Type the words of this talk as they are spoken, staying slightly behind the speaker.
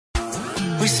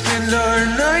We spend our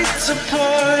nights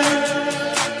apart.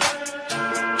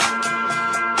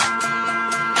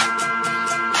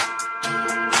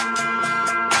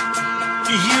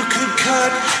 You could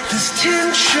cut this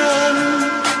tension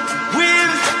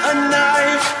with a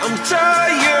knife. I'm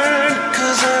tired,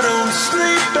 cause I don't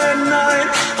sleep at night.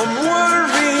 I'm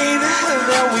worried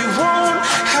that we won't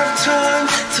have time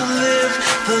to live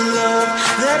the love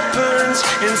that burns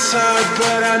inside.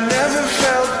 But I never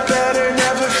felt better,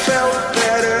 never felt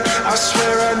better. I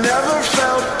swear I never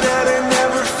felt better,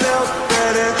 never felt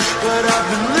better. But I've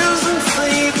been losing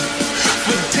sleep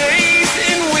for days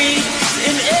and weeks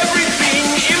and everything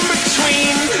in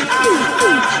between.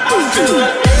 I feel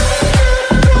like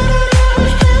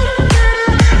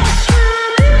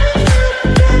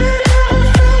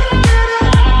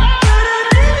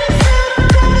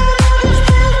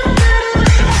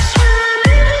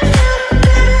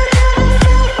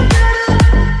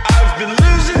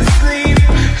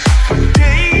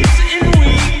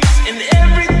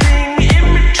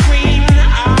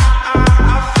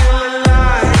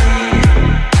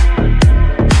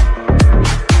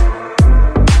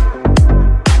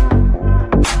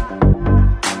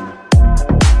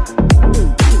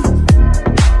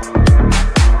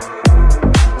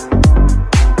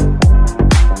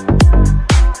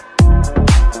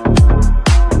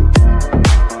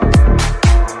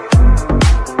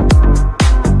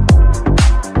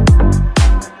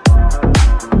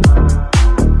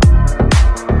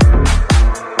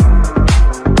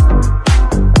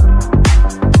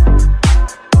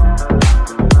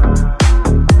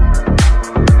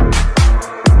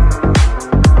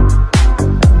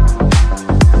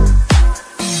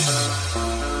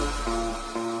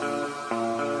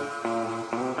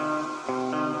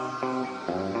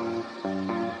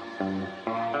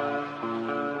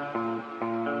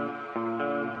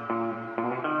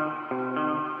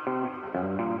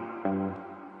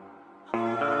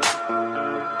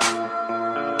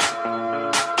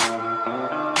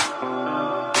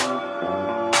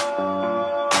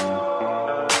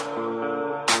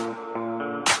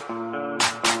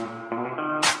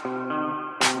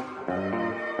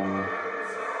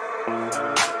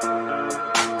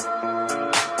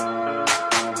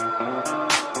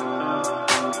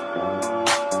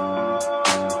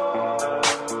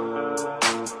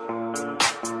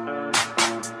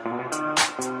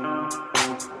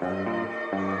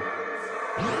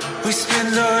we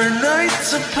spend our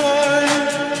nights apart.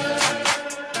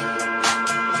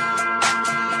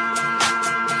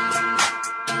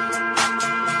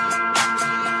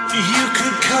 You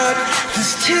could cut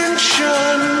this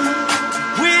tension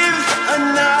with a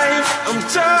knife. I'm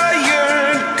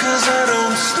tired, cause I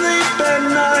don't sleep at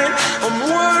night. I'm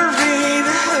worried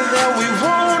that we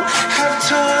won't have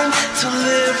time to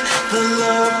live the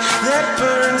love that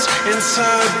burns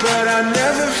inside. But I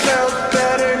never felt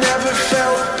better, never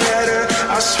felt better.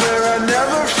 I swear I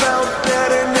never felt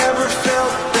better, never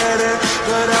felt better.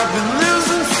 But I've been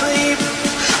losing sleep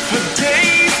for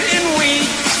days and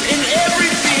weeks and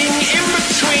everything in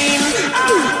between.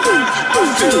 I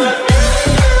feel like